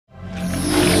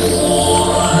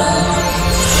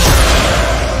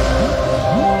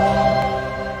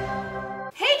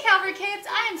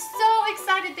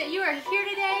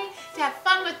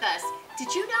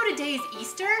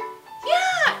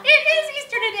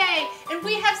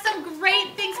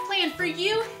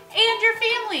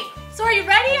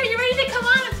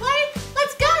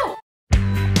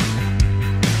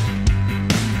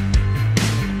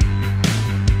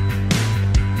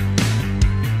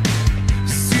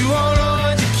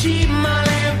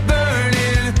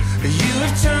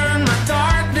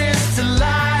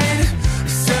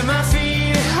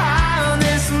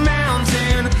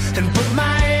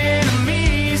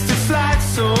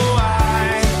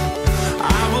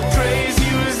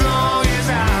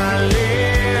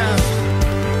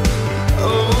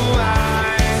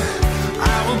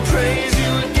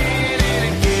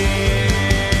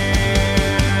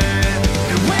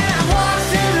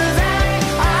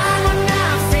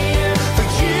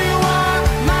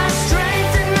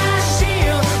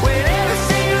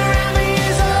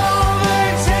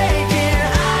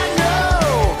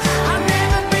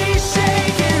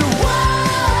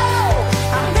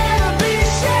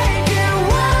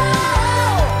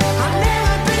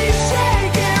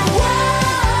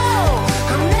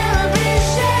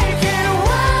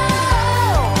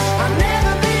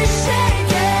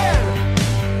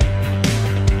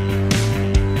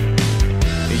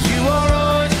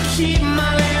keep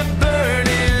my lamp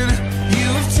burning. You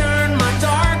have turned my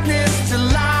darkness to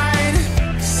light.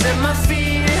 Set my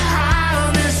feet high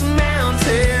on this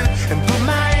mountain and put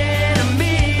my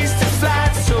enemies to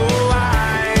flight. So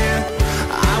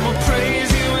I will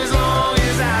praise you as long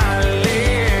as I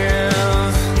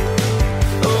live.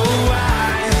 Oh,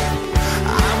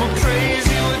 I will praise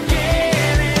you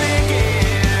again and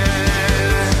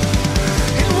again.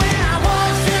 And when I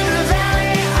walk through the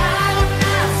valley, I will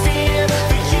not fear,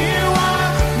 for you are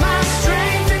my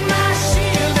strength and my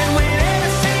shield. And when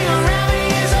everything around me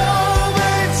is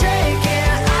overtaken,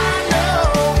 I know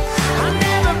I'll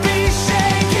never be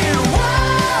shaken.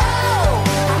 Whoa,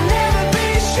 I'll never be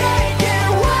shaken.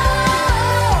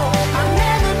 Whoa, I'll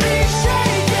never be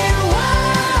shaken.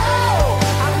 Whoa,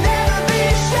 I'll never be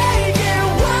shaken.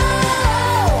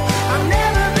 Whoa, I'll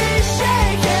never be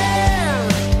shaken.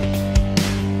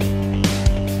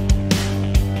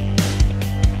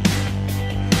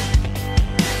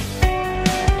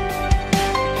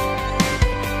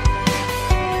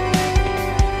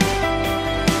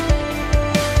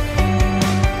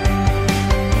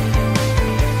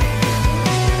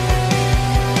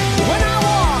 When I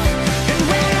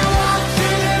walk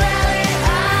through the valley,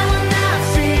 I will not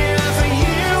fear, for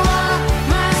you are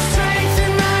my strength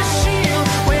and my shield.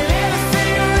 When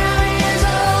everything around me is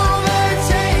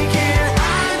overtaken,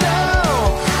 I know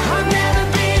I'll never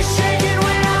be shaken.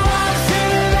 When I walk through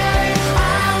the valley,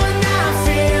 I will not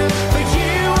fear, for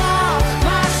you are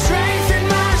my strength and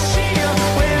my shield.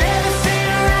 When everything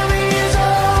around me is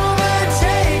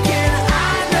overtaken,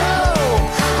 I know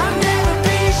I'll never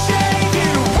be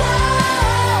shaken. Whoa,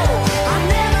 I'll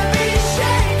never be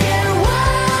shaken. Whoa,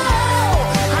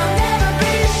 I'll never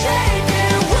be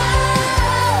shaken. Whoa,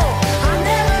 I'll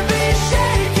never be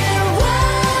shaken. Whoa,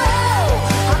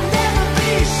 I'll never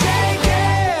be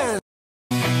shaken.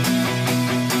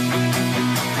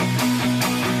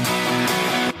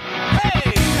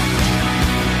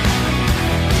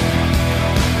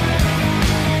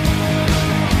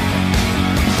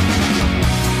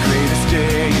 Greatest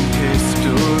day in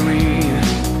history,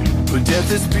 where death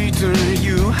is beaten,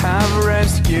 you have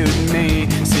rescued me.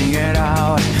 Sing it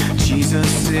out,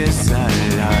 Jesus is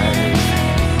alive.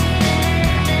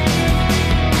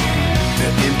 The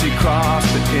empty cross,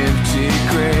 the empty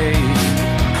grave,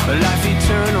 a life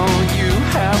eternal, you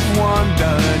have won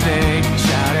the day.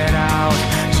 Shout it out,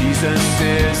 Jesus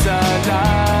is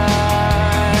alive.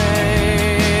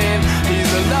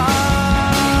 He's alive.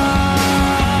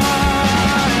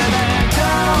 And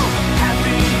oh,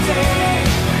 happy day,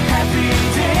 happy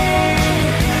day.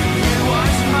 You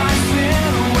washed my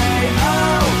sin away.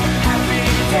 Oh, happy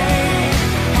day,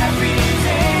 happy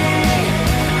day.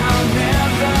 I'll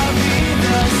never be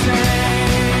the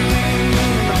same.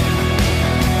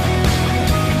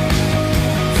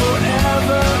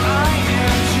 Forever I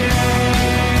am changed.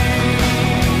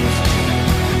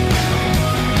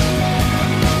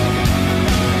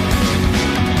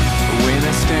 When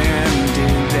I stand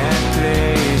in that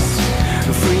place,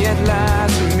 free at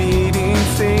last, meeting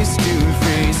face to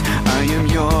face, I am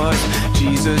yours,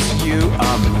 Jesus, you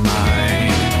are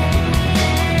mine.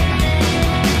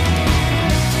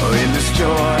 Oh, in this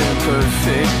joy and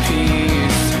perfect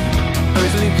peace,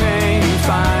 earthly pain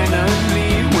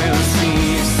finally will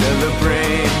cease.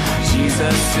 Celebrate,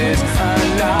 Jesus is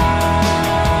alive.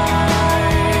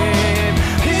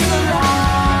 He's alive.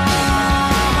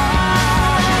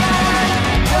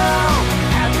 Oh,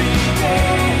 happy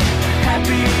day,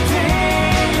 happy day.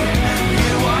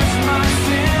 You washed my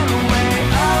sin away.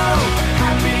 Oh,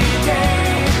 happy day,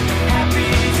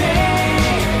 happy day.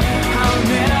 I'll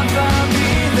never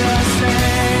be the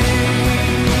same.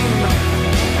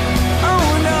 Oh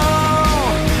no,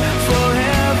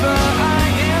 forever I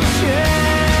am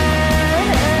changed.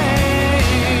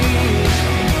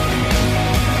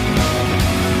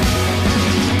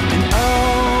 And oh,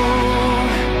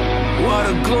 what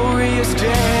a glorious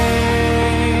day,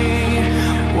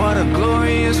 what a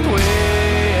glorious way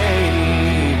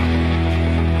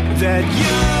that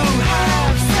you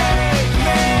have saved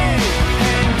me.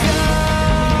 And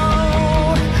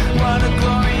oh, what a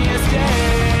glorious day,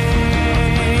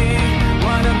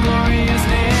 what a glorious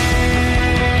name.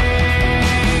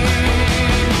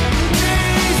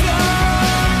 Jesus,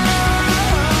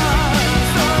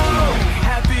 oh,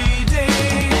 happy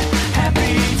day,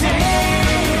 happy day.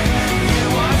 You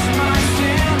washed my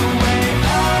sin away.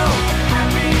 Oh,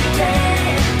 happy day,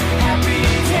 happy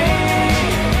day.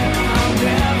 I'll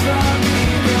never be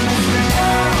the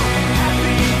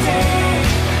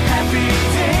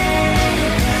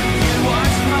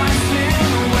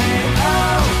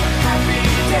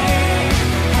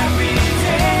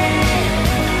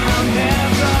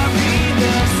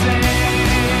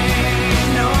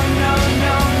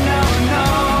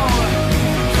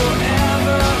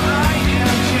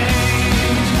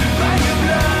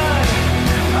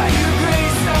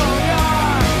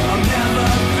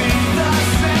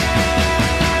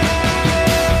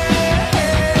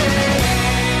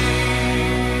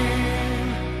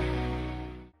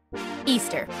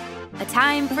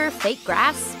time for fake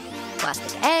grass,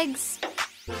 plastic eggs,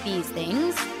 these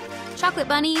things, chocolate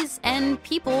bunnies, and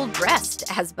people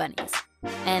dressed as bunnies.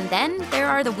 And then there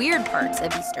are the weird parts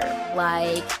of Easter,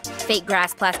 like fake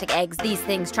grass, plastic eggs, these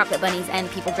things, chocolate bunnies,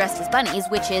 and people dressed as bunnies,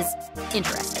 which is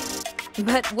interesting.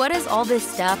 But what does all this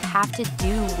stuff have to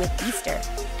do with Easter?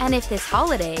 And if this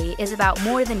holiday is about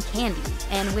more than candy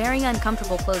and wearing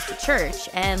uncomfortable clothes to church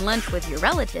and lunch with your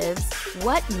relatives,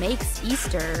 what makes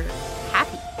Easter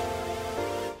happy?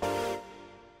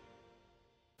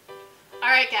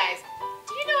 All right, guys,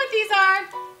 do you know what these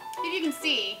are? If you can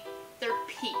see, they're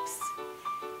peeps.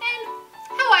 And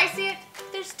how I see it,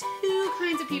 there's two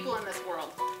kinds of people in this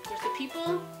world. There's the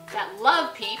people that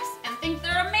love peeps and think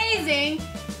they're amazing,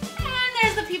 and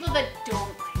there's the people that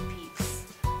don't like peeps.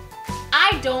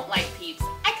 I don't like peeps.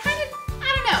 I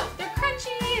don't know, they're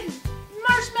crunchy and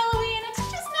marshmallowy, and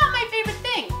it's just not my favorite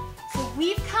thing. So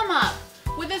we've come up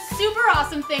with a super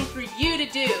awesome thing for you to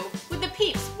do with the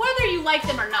peeps, whether you like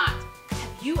them or not.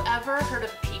 Have you ever heard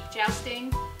of peep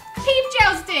jousting? Peep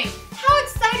jousting! How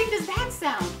exciting does that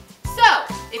sound?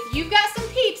 So, if you've got some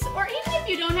peeps, or even if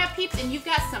you don't have peeps and you've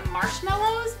got some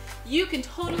marshmallows, you can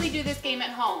totally do this game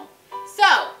at home.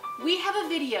 So, we have a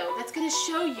video that's going to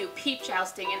show you peep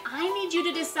jousting, and I need you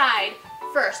to decide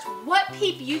first what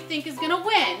peep you think is going to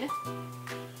win,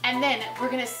 and then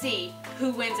we're going to see who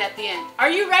wins at the end.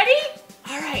 Are you ready?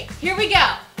 All right, here we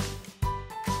go.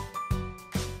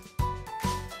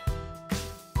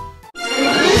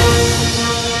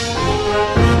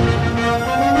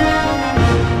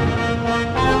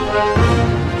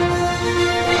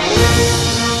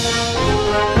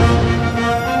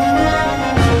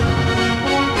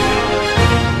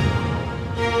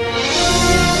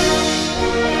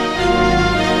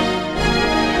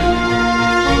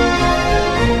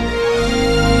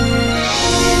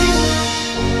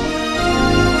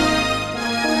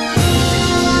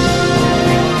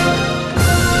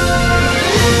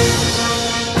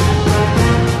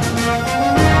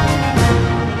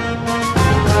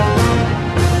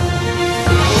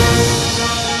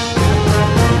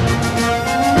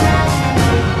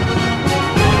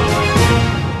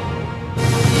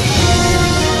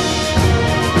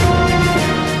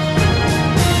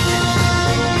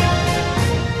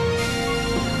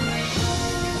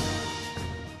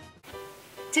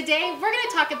 Today, we're going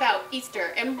to talk about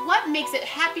Easter and what makes it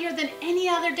happier than any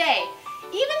other day.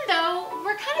 Even though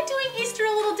we're kind of doing Easter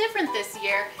a little different this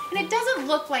year, and it doesn't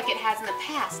look like it has in the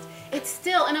past, it's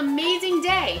still an amazing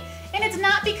day. And it's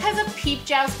not because of peep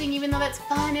jousting, even though that's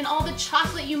fun, and all the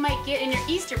chocolate you might get in your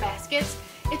Easter baskets.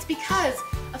 It's because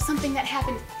of something that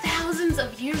happened thousands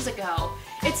of years ago.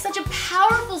 It's such a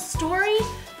powerful story,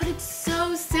 but it's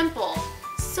so simple.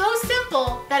 So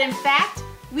simple that, in fact,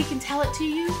 we can tell it to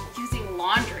you using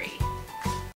laundry.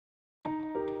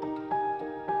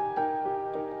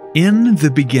 In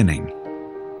the beginning,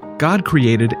 God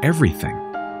created everything.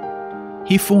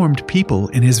 He formed people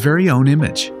in His very own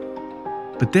image.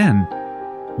 But then,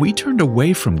 we turned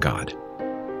away from God.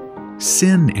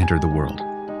 Sin entered the world,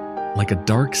 like a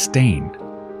dark stain.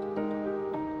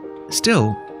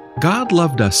 Still, God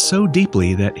loved us so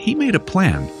deeply that He made a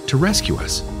plan to rescue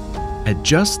us. At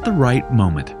just the right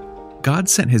moment, God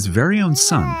sent His very own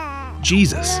Son,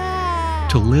 Jesus,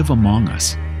 to live among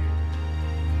us.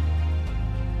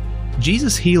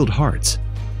 Jesus healed hearts,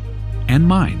 and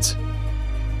minds,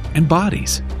 and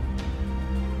bodies.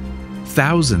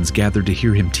 Thousands gathered to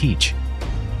hear Him teach.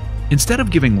 Instead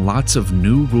of giving lots of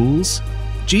new rules,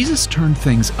 Jesus turned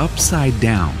things upside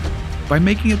down by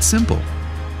making it simple.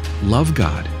 Love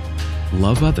God,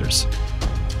 love others.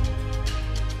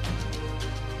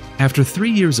 After 3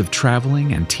 years of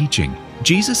traveling and teaching,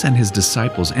 Jesus and His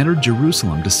disciples entered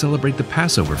Jerusalem to celebrate the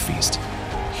Passover feast.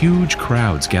 Huge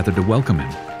crowds gathered to welcome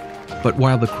Him. But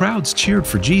while the crowds cheered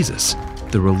for Jesus,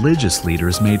 the religious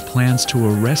leaders made plans to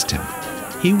arrest Him.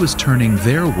 He was turning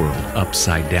their world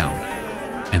upside down,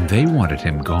 and they wanted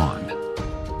Him gone.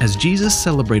 As Jesus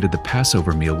celebrated the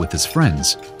Passover meal with His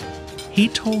friends, He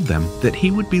told them that He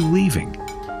would be leaving,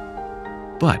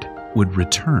 but would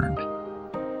return.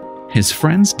 His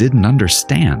friends didn't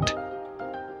understand.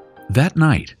 That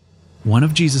night, one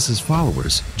of Jesus'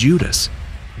 followers, Judas,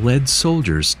 led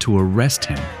soldiers to arrest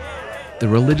Him. The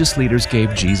religious leaders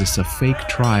gave Jesus a fake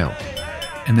trial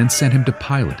and then sent Him to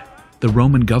Pilate, the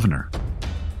Roman governor,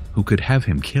 who could have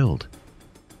Him killed.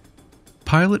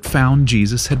 Pilate found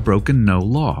Jesus had broken no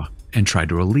law and tried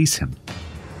to release Him.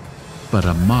 But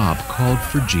a mob called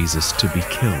for Jesus to be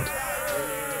killed.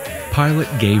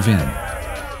 Pilate gave in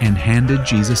and handed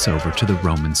Jesus over to the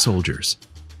Roman soldiers.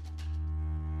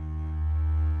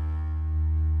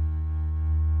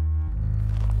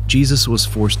 Jesus was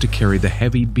forced to carry the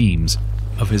heavy beams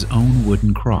of his own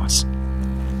wooden cross.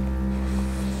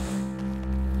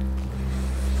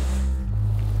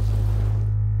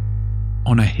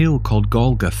 On a hill called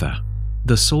Golgotha,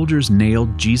 the soldiers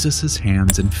nailed Jesus'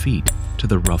 hands and feet to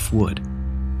the rough wood.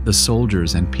 The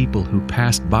soldiers and people who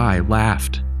passed by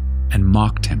laughed and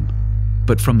mocked him.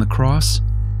 But from the cross,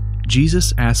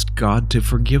 Jesus asked God to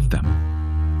forgive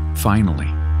them. Finally,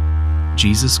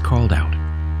 Jesus called out,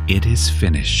 "It is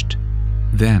finished."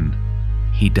 Then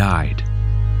he died.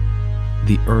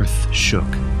 The earth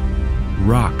shook.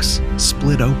 Rocks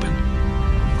split open.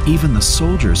 Even the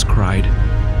soldiers cried,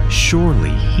 "Surely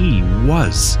he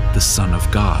was the Son of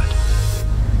God."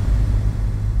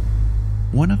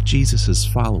 One of Jesus'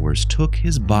 followers took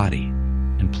his body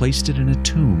and placed it in a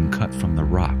tomb cut from the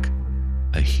rock.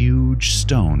 A huge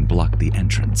stone blocked the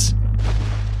entrance.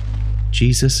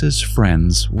 Jesus'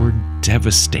 friends were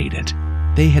devastated.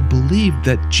 They had believed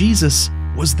that Jesus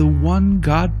was the one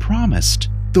God promised,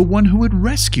 the one who would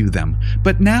rescue them,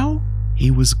 but now he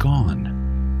was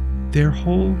gone. Their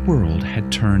whole world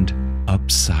had turned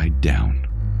upside down.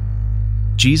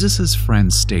 Jesus'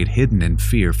 friends stayed hidden in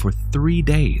fear for 3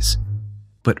 days.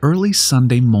 But early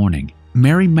Sunday morning,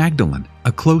 Mary Magdalene,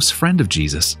 a close friend of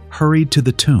Jesus, hurried to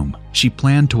the tomb. She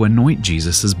planned to anoint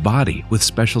Jesus' body with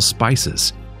special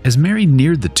spices. As Mary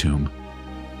neared the tomb,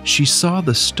 she saw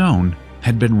the stone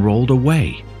had been rolled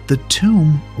away. The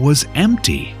tomb was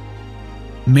empty.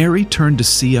 Mary turned to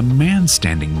see a man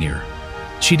standing near.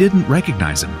 She didn't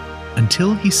recognize him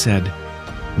until he said,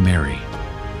 "Mary."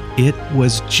 It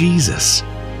was Jesus,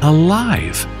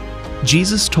 alive.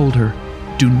 Jesus told her,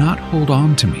 "Do not hold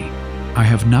on to me. I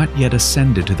have not yet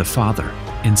ascended to the Father.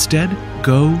 Instead,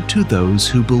 go to those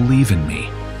who believe in me."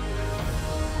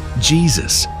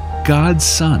 Jesus, God's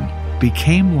Son,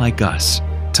 became like us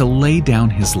to lay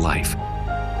down his life.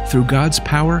 Through God's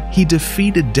power, he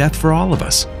defeated death for all of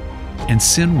us, and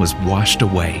sin was washed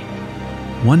away.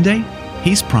 One day,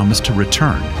 he's promised to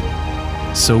return,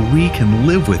 so we can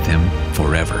live with him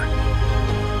forever.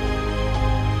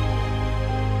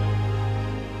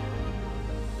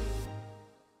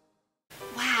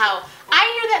 Wow,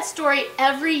 I hear that story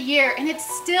every year, and it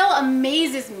still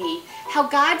amazes me how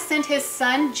God sent his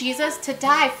son Jesus to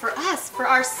die for us, for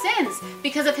our sins,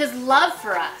 because of his love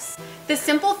for us. The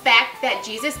simple fact that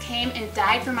Jesus came and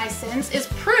died for my sins is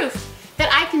proof that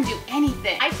I can do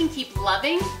anything. I can keep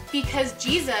loving because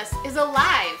Jesus is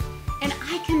alive, and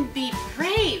I can be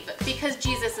brave because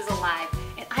Jesus is alive,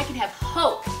 and I can have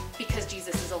hope because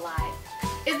Jesus is alive.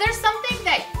 Is there something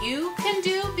that you can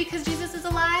do because Jesus is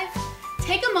alive?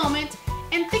 Take a moment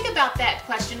and think about that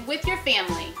question with your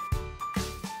family.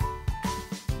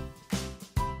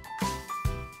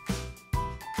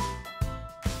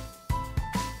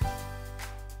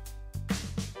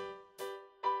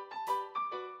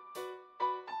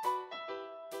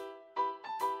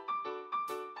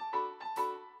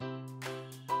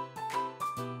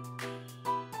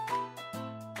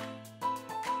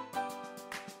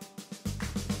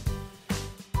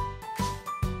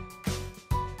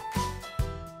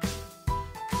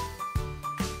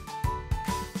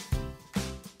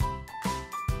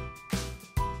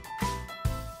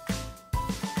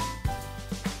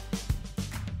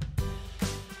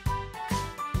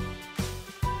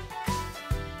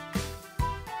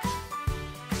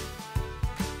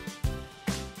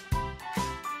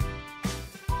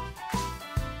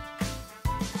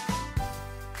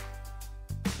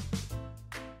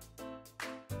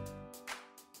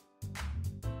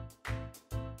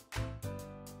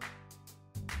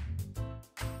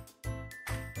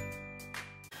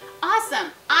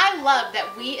 Awesome! I love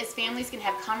that we as families can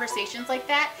have conversations like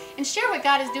that and share what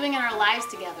God is doing in our lives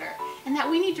together. And that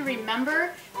we need to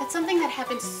remember that something that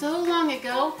happened so long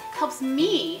ago helps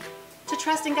me to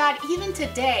trust in God even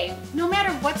today, no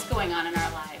matter what's going on in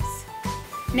our lives.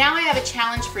 Now I have a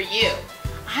challenge for you.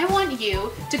 I want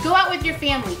you to go out with your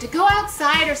family, to go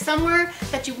outside or somewhere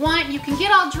that you want. You can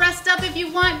get all dressed up if you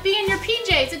want, be in your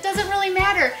PJs, it doesn't really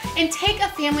matter. And take a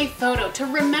family photo to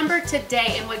remember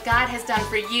today and what God has done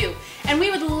for you. And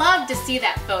we would love to see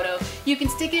that photo. You can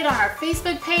stick it on our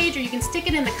Facebook page or you can stick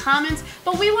it in the comments,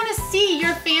 but we want to see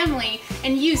your family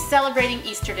and you celebrating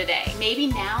Easter today. Maybe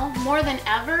now, more than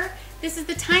ever, this is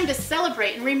the time to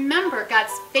celebrate and remember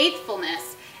God's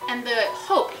faithfulness and the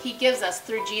hope he gives us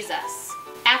through Jesus.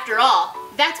 After all,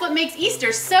 that's what makes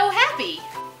Easter so happy.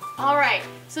 All right,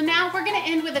 so now we're gonna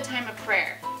end with a time of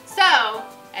prayer. So,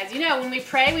 as you know, when we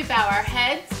pray, we bow our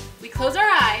heads, we close our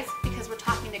eyes because we're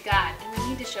talking to God and we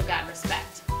need to show God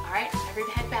respect. All right, every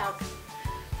head bowed.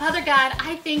 Father God,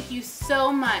 I thank you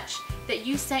so much that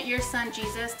you sent your son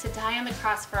Jesus to die on the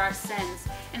cross for our sins,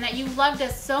 and that you loved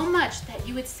us so much that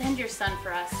you would send your son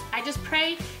for us. I just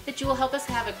pray that you will help us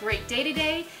have a great day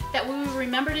today, that we will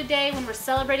remember today when we're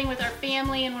celebrating with our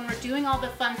family and when we're doing all the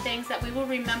fun things, that we will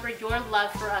remember your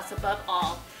love for us above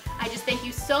all. I just thank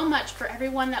you so much for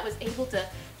everyone that was able to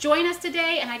join us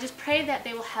today, and I just pray that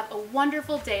they will have a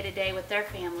wonderful day today with their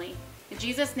family. In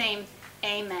Jesus' name,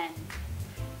 amen.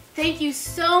 Thank you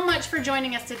so much for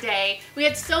joining us today. We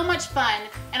had so much fun,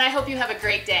 and I hope you have a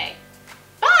great day.